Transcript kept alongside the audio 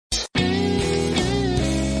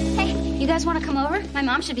guys want to come over? My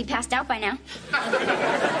mom should be passed out by now.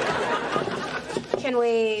 Can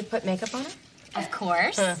we put makeup on her? Of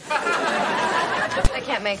course. I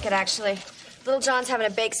can't make it, actually. Little John's having a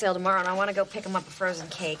bake sale tomorrow, and I want to go pick him up a frozen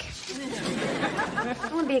cake. I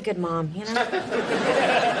want to be a good mom, you know?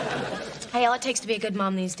 Hey, all it takes to be a good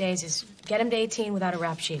mom these days is get him to 18 without a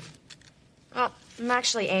rap sheet. Well, I'm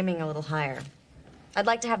actually aiming a little higher. I'd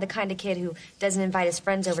like to have the kind of kid who doesn't invite his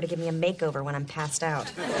friends over to give me a makeover when I'm passed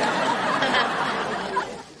out.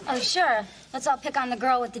 Oh, sure. Let's all pick on the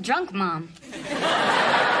girl with the drunk mom.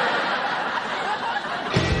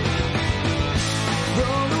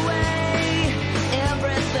 Roll away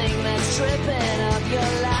everything that's tripping up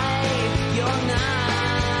your life. You're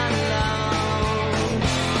not alone.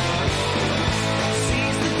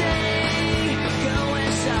 Seize the day, go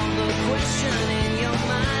and solve the question in your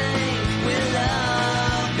mind. Will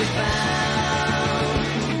love be found?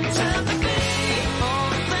 Time to be all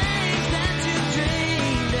the things that you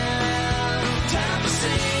dreamed of. Time to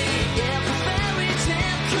see if a fairy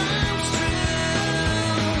tale comes true.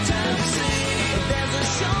 Time to see if there's a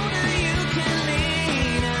shoulder you can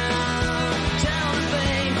lean on. Tell me,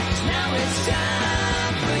 babe, 'cause now it's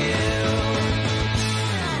time for you.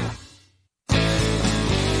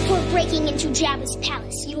 For breaking into Jabba's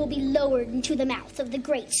palace, you will be lowered into the mouth of the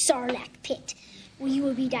great Sarlacc pit, where you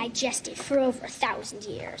will be digested for over 1,000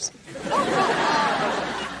 years.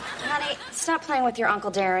 Honey, stop playing with your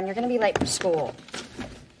Uncle Darren. You're going to be late for school.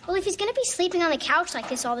 Well, if he's going to be sleeping on the couch like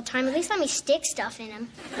this all the time, at least let me stick stuff in him.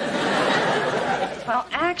 Well,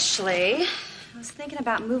 actually, I was thinking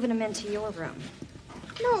about moving him into your room.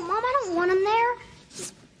 No, Mom, I don't want him there.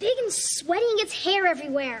 He's big and sweaty and gets hair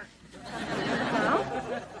everywhere. Well,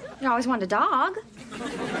 you always wanted a dog.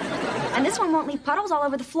 And this one won't leave puddles all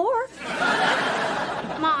over the floor.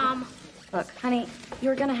 Mom. Look, honey,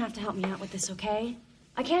 you're going to have to help me out with this, okay?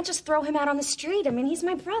 I can't just throw him out on the street. I mean, he's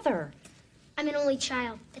my brother. I'm an only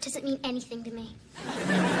child. That doesn't mean anything to me.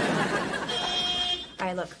 All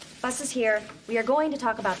right, look, bus is here. We are going to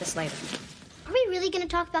talk about this later. Are we really going to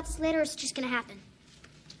talk about this later, or is it just going to happen?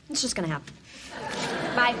 It's just going to happen.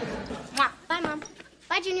 Bye. Mwah. Bye, Mom.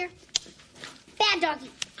 Bye, Junior. Bad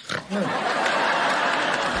doggy.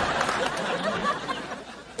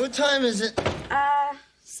 What time is it?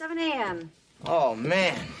 7 a.m. Oh,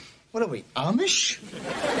 man. What are we, Amish?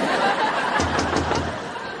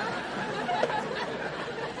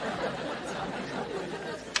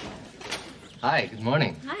 Hi, good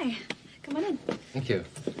morning. Hi. Come on in. Thank you.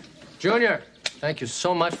 Junior, thank you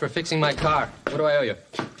so much for fixing my car. What do I owe you?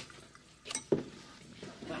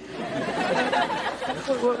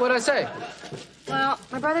 What'd I say? Well,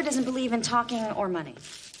 my brother doesn't believe in talking or money.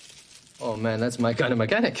 Oh, man, that's my kind of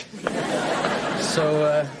mechanic.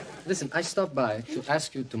 So, listen, I stopped by to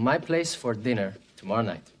ask you to my place for dinner tomorrow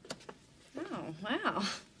night. Oh, wow.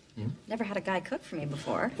 Never had a guy cook for me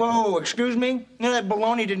before. Whoa, excuse me? You know that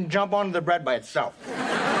bologna didn't jump onto the bread by itself.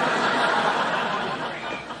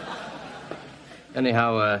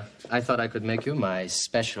 Anyhow, I thought I could make you my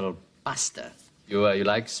special pasta. You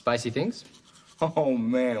like spicy things? Oh,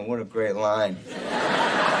 man, what a great line.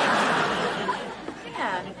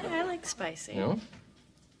 Yeah, I like spicy. No?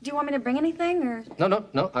 Do you want me to bring anything, or...?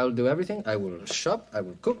 No, I'll do everything. I will shop, I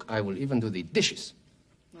will cook, I will even do the dishes.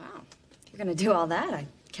 Wow. If you're gonna do all that, I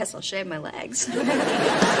guess I'll shave my legs. Oh,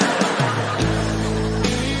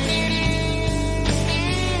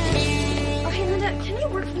 hey, Linda, can you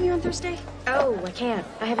work for me on Thursday? Oh, I can't.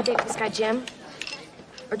 I have a date with this guy, Jim.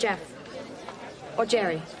 Or Jeff. Or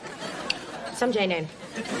Jerry. Some J name.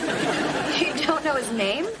 You don't know his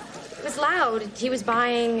name? It was loud. He was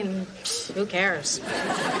buying, and who cares?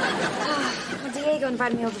 Well, Diego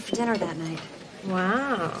invited me over for dinner that night.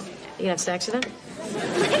 Wow. You gonna have sex with him?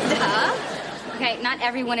 Linda? Okay, not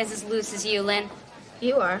everyone is as loose as you, Lynn.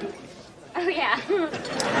 You are. Oh, yeah.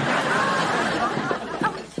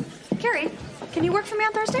 Oh, Carrie, can you work for me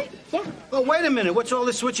on Thursday? Yeah. Oh, wait a minute. What's all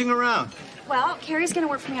this switching around? Well, Carrie's gonna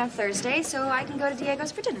work for me on Thursday, so I can go to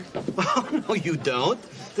Diego's for dinner. Oh, no, you don't.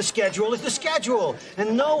 The schedule is the schedule,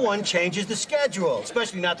 and no one changes the schedule,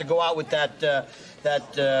 especially not to go out with that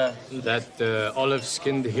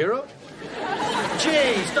olive-skinned hero?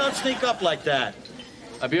 Jeez, don't sneak up like that.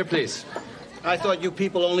 A beer, please. I thought you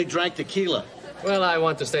people only drank tequila. Well, I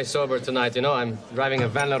want to stay sober tonight. You know, I'm driving a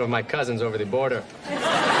van load of my cousins over the border. Hey,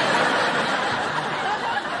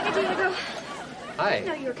 Diego. Hi. I didn't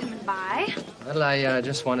know you were coming by. Well, I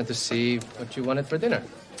just wanted to see what you wanted for dinner.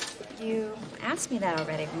 You asked me that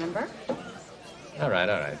already, remember? All right.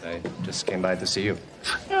 I just came by to see you.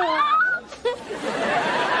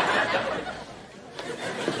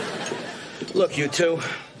 Look, you two,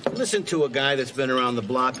 Listen to a guy that's been around the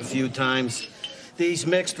block a few times. These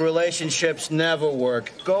mixed relationships never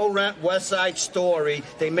work. Go rent West Side Story.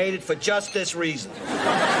 They made it for just this reason.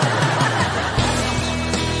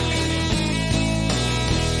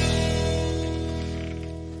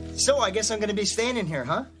 So I guess I'm gonna be staying in here,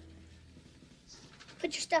 huh?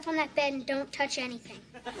 Put your stuff on that bed and don't touch anything.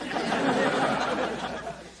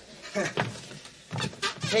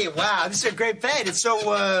 Hey, wow, this is a great bed. It's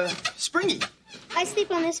so, springy. I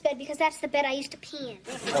sleep on this bed because that's the bed I used to pee in.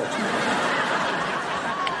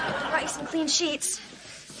 Brought you some clean sheets.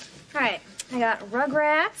 All right, I got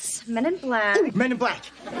Rugrats, Men in Black. Ooh, Men in Black.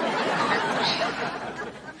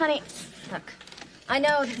 Honey, look, I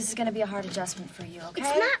know that this is going to be a hard adjustment for you, okay?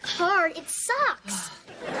 It's not hard, it sucks.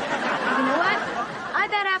 You know what? I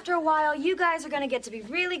bet after a while you guys are going to get to be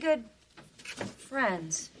really good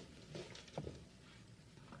friends.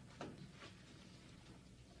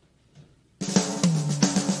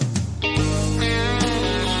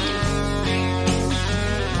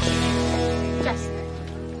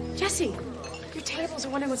 Jesse, your tables are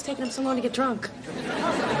wondering what's taking them so long to get drunk.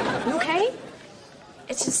 You okay?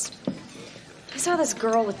 It's just, I saw this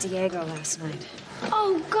girl with Diego last night.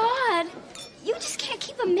 Oh, God. You just can't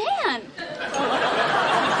keep a man.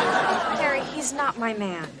 Carrie, he's not my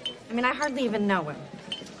man. I mean, I hardly even know him.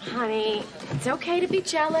 Honey, it's okay to be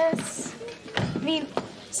jealous. I mean,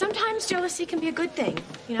 sometimes jealousy can be a good thing,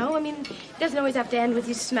 you know? I mean, it doesn't always have to end with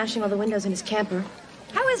you smashing all the windows in his camper.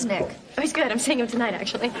 How is Nick? Oh, he's good. I'm seeing him tonight,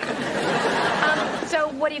 actually. So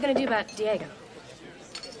what are you going to do about Diego?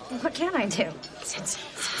 What can I do? Sit.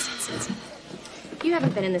 You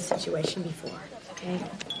haven't been in this situation before, okay?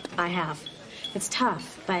 I have. It's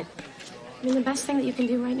tough, but, I mean, the best thing that you can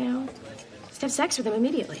do right now is to have sex with him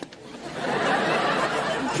immediately.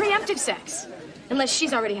 Preemptive sex. Unless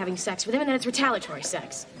she's already having sex with him, and then it's retaliatory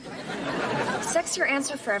sex. Sex your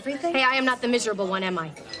answer for everything? Hey, I am not the miserable one, am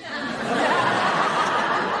I?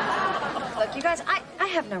 Look, you guys, I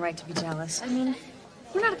have no right to be jealous. I mean,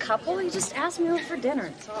 we're not a couple. You just asked me over for dinner,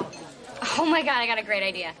 that's all. Oh, my God, I got a great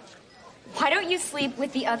idea. Why don't you sleep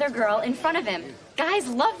with the other girl in front of him? Guys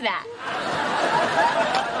love that.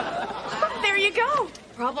 There you go.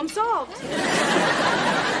 Problem solved.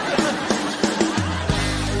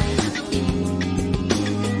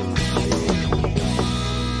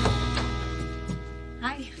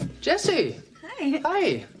 Hi. Jesse! Hi.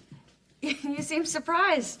 Hi! You seem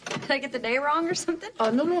surprised. Did I get the day wrong or something?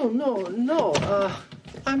 No.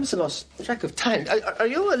 I must have lost track of time. Are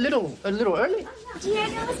you a little early?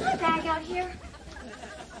 Diego, is my bag out here?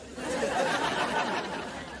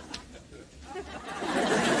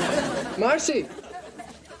 Marcy!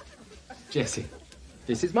 Jesse,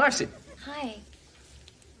 this is Marcy. Hi.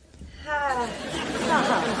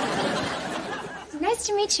 Nice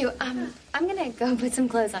to meet you. I'm gonna go put some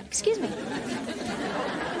clothes on. Excuse me.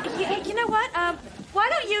 You know what? Why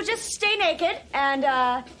don't you just stay naked,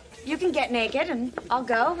 and, you can get naked, and I'll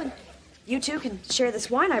go, and you two can share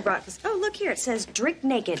this wine I brought. Oh, look here. It says drink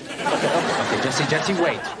naked. Okay, Jesse,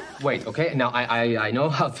 wait, okay? Now, I know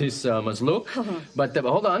how this must look, but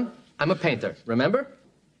hold on. I'm a painter, remember?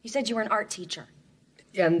 You said you were an art teacher.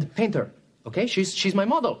 And painter, okay? She's my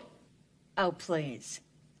model. Oh, please.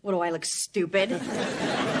 What, do I look stupid?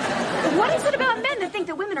 What is it about men that think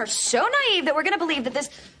that women are so naive that we're going to believe that this...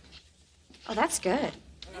 Oh, that's good.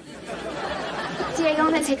 Diego, I'm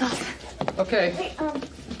gonna take off. Okay. Hey,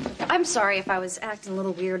 I'm sorry if I was acting a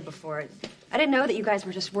little weird before. I didn't know that you guys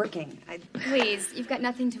were just working. Please, you've got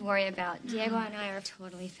nothing to worry about. Diego and I are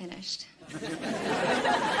totally finished.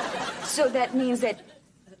 So that means that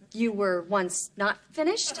you were once not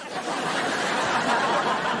finished?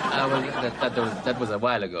 Well, that was a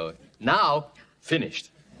while ago. Now, finished.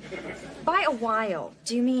 By a while,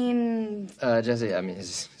 do you mean... Jesse, I mean,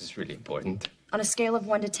 this is really important. On a scale of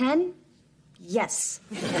 1 to 10? Yes.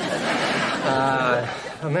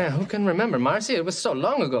 Oh, man, who can remember? Marcy, it was so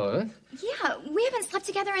long ago, huh? Yeah, we haven't slept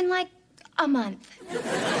together in, like, a month.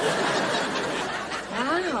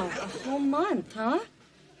 Wow, a whole month, huh?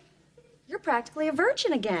 You're practically a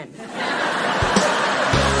virgin again.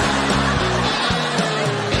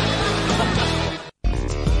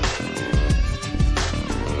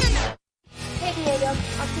 Hey, Diego,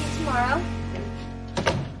 I'll see you tomorrow.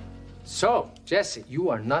 So, Jesse, you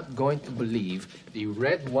are not going to believe the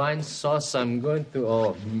red wine sauce I'm going to...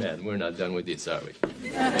 Oh, man, we're not done with this, are we?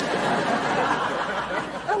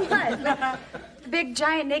 Oh, what? The big,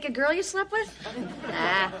 giant, naked girl you slept with?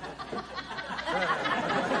 Nah.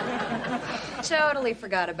 Totally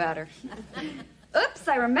forgot about her. Oops,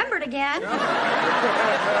 I remembered again.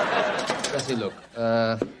 Jesse, look,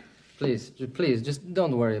 please, just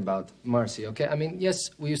don't worry about Marcy, okay? I mean, yes,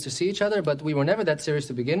 we used to see each other, but we were never that serious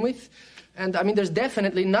to begin with. And, I mean, there's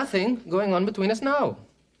definitely nothing going on between us now.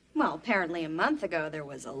 Well, apparently a month ago there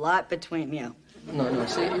was a lot between you. No,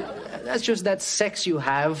 see, that's just that sex you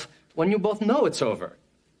have when you both know it's over.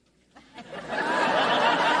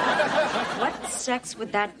 What sex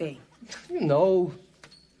would that be? You know,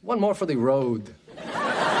 one more for the road.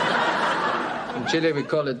 In Chile, we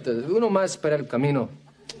call it uno más para el camino.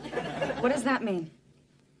 What does that mean?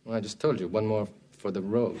 Well, I just told you, one more for the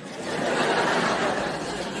road.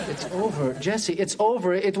 It's over, Jessie, it's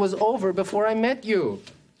over. It was over before I met you.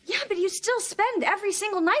 Yeah, but you still spend every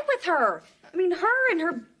single night with her. I mean, her and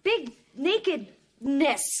her big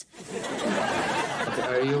nakedness. Okay,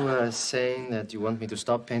 are you saying that you want me to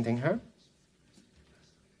stop painting her?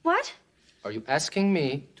 What? Are you asking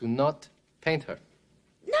me to not paint her?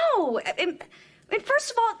 No.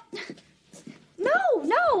 First of all,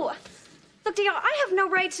 no. Look, Dio, I have no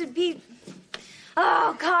right to be...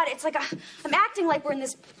 Oh, God, it's like I'm acting like we're in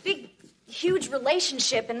this big, huge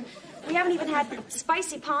relationship, and we haven't even had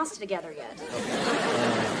spicy pasta together yet.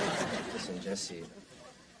 Listen, Jessie.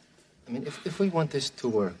 I mean, if we want this to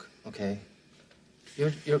work, okay,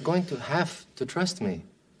 you're going to have to trust me.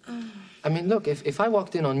 I mean, look, if I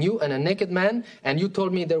walked in on you and a naked man, and you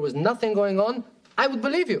told me there was nothing going on, I would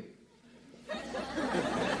believe you.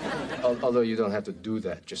 Although you don't have to do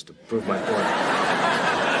that just to prove my point.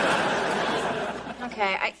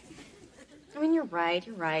 Okay, I mean, you're right.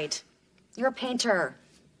 You're a painter.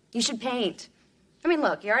 You should paint. I mean,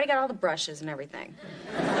 look, you already got all the brushes and everything.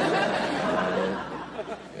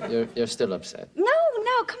 You're still upset. No,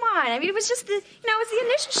 come on. I mean, it was just it was the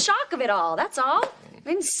initial shock of it all, that's all. I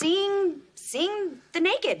mean, seeing the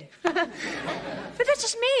naked. But that's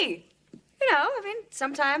just me. You know, I mean,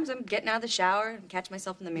 sometimes I'm getting out of the shower and catch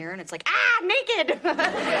myself in the mirror, and it's like, naked!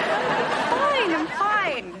 I'm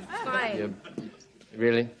fine.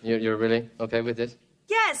 Really? You're really okay with this?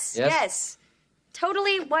 Yes.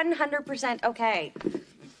 Totally 100% okay.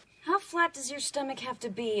 How flat does your stomach have to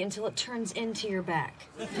be until it turns into your back?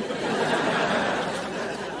 You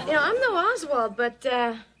know, I'm no Oswald, but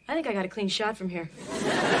I think I got a clean shot from here.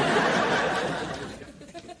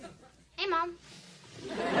 Hey, Mom.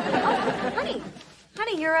 Oh,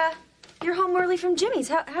 honey, you're home early from Jimmy's.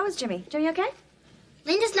 How is Jimmy? Jimmy okay?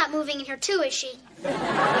 Linda's not moving in here, too, is she? No,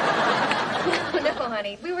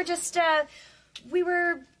 honey. We were just, we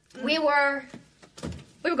were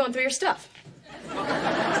going through your stuff.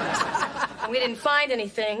 And we didn't find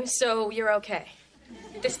anything, so you're okay.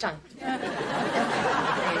 This time.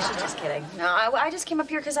 Hey, she's just kidding. No, I just came up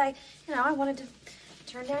here because I wanted to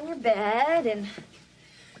turn down your bed and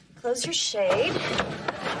close your shade.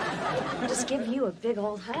 And just give you a big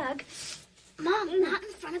old hug. Mom, not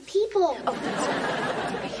in front of people. Oh, that's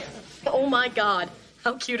right. Oh, my God.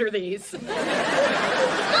 How cute are these? Okay,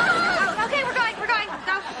 we're going.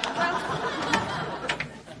 Go.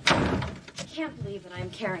 I can't believe that I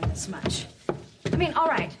am caring this much. I mean, all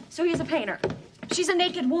right, so he's a painter. She's a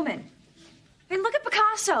naked woman. I mean, look at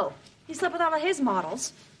Picasso. He slept with all of his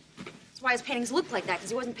models. That's why his paintings look like that,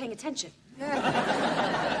 because he wasn't paying attention.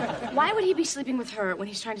 Why would he be sleeping with her when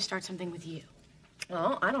he's trying to start something with you?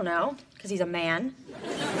 Well, I don't know, because he's a man.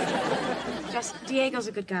 Just Diego's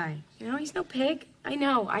a good guy. You know, he's no pig. I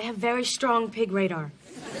know. I have very strong pig radar.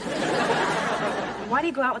 Why do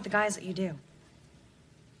you go out with the guys that you do?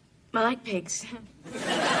 I like pigs.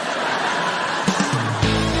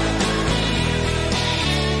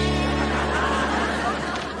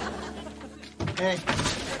 Hey.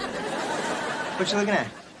 What you looking at?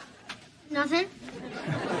 Nothing.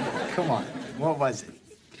 Come on. What was it?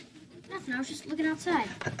 Nothing. I was just looking outside.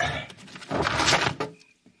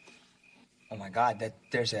 Oh, my God,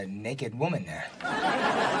 there's a naked woman there.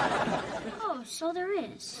 Oh, so there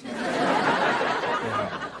is. You know,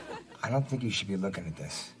 I don't think you should be looking at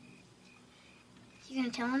this. You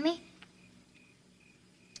gonna tell on me?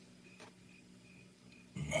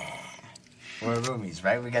 Nah. We're roomies,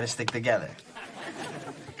 right? We gotta stick together.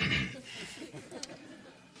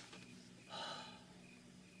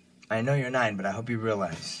 I know you're 9, but I hope you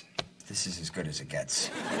realize this is as good as it gets.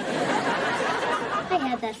 I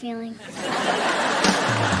had that feeling.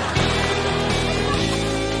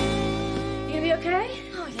 You gonna be okay?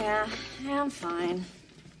 Oh, yeah, I'm fine.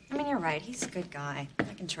 I mean, you're right. He's a good guy.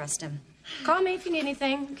 I can trust him. Call me if you need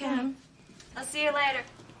anything. Okay. I'll see you later.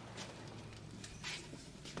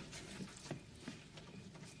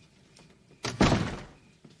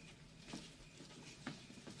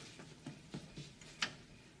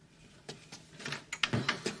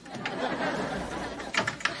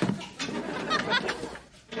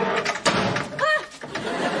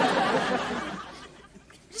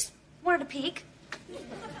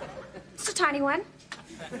 tiny one.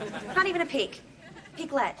 Not even a peek.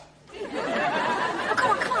 Peeklet.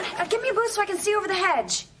 Oh, come on. Give me a boost so I can see over the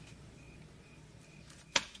hedge.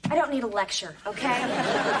 I don't need a lecture, okay?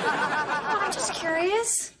 Oh, I'm just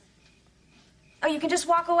curious. Oh, you can just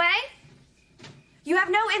walk away? You have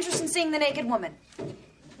no interest in seeing the naked woman. Come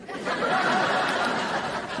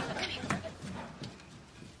here.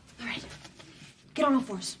 All right. Get on all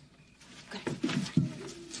fours. Good.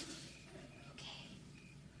 Okay.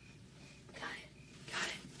 Got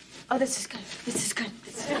it. Oh, this is good.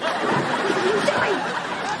 What are you doing?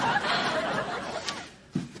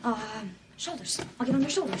 Shoulders. I'll get on your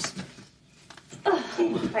shoulders. All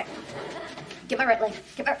right. Get my right leg.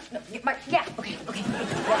 Yeah, okay. All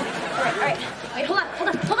right. Wait, hold on.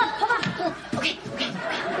 Okay.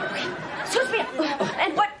 Switch me up.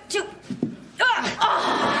 And 1, 2.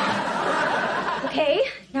 Okay,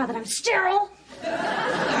 now that I'm sterile.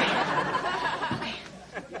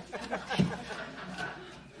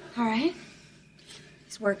 All right.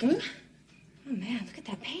 He's working. Oh, man, look at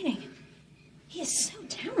that painting. He is so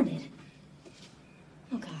talented.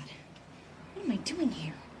 Oh, God. What am I doing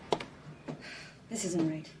here? This isn't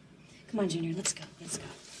right. Come on, Junior, let's go. Get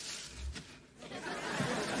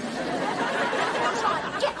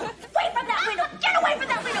away from that window! Get away from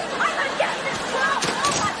that window! I'm gonna get this girl!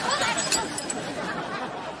 Hold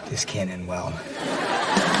on! This can't end well.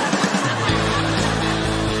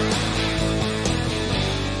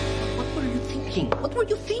 What were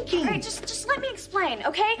you thinking? All right, just let me explain,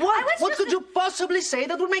 okay? What could you possibly say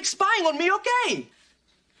that would make spying on me okay?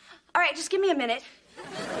 All right, just give me a minute.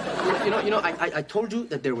 I told you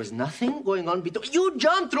that there was nothing going on between... You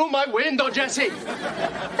jumped through my window, Jessie!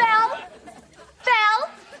 Fell!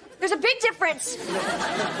 There's a big difference.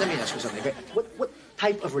 Let me ask you something. Okay? What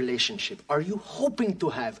type of relationship are you hoping to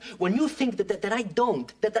have when you think that I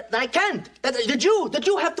don't, that I can't, that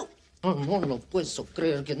you have to... No puedo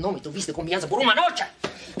creer que no me tuviste confianza por una noche.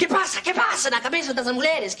 ¿Qué pasa en la cabeza de las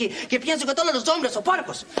mujeres que piensan que todos los hombres son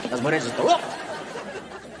puercos? Las mujeres están locas.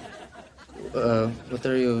 What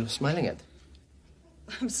are you smiling at?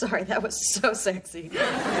 I'm sorry, that was so sexy.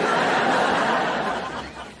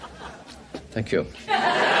 Thank you.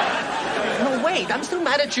 No, wait, I'm still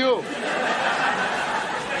mad at you.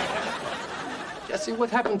 Jesse, what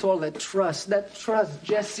happened to all that trust,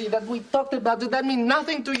 Jesse, that we talked about? Did that mean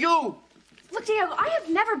nothing to you? Look, Diego, I have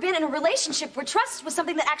never been in a relationship where trust was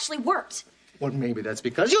something that actually worked. Well, maybe that's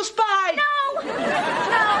because you spied! No!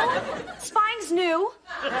 Spying's new.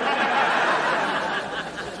 But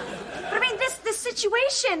I mean, this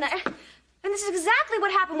situation, and this is exactly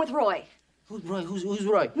what happened with Roy. Who's Roy? Who's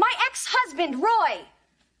Roy? My ex-husband, Roy.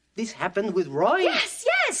 This happened with Roy? Yes.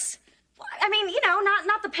 I mean,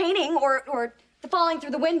 not the painting or the falling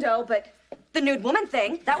through the window, but the nude woman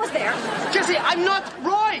thing. That was there. Jesse, I'm not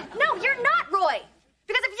Roy! No, you're not Roy.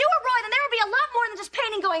 Because if you were Roy, then there would be a lot more than just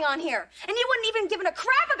painting going on here. And you wouldn't even given a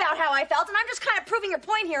crap about how I felt, and I'm just kind of proving your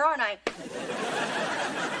point here, aren't I?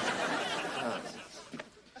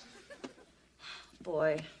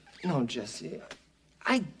 Boy. No, Jesse.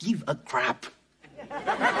 I give a crap.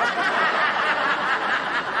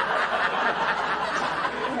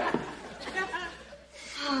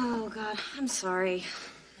 Oh, God, I'm sorry.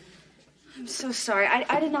 I'm so sorry.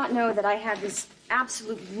 I did not know that I had this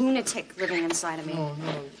absolute lunatic living inside of me.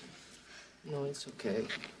 No, it's okay.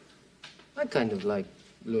 I kind of like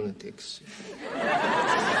lunatics.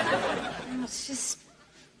 It's just...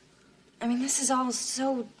 I mean, this is all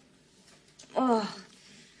so... Oh.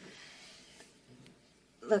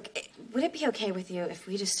 Look, would it be okay with you if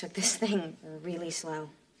we just took this thing really slow?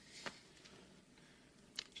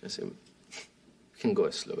 Jesse, you can go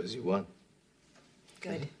as slow as you want.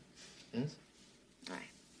 Good. Okay? Yes? All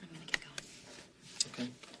right, I'm gonna get going. Okay.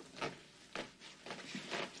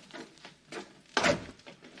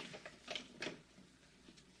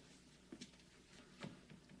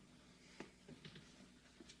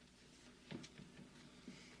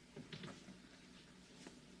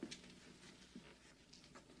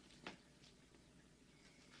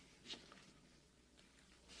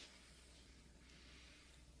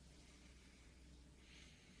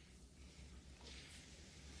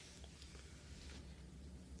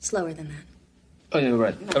 Slower than that. Oh, yeah,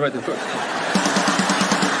 right. All right, then first.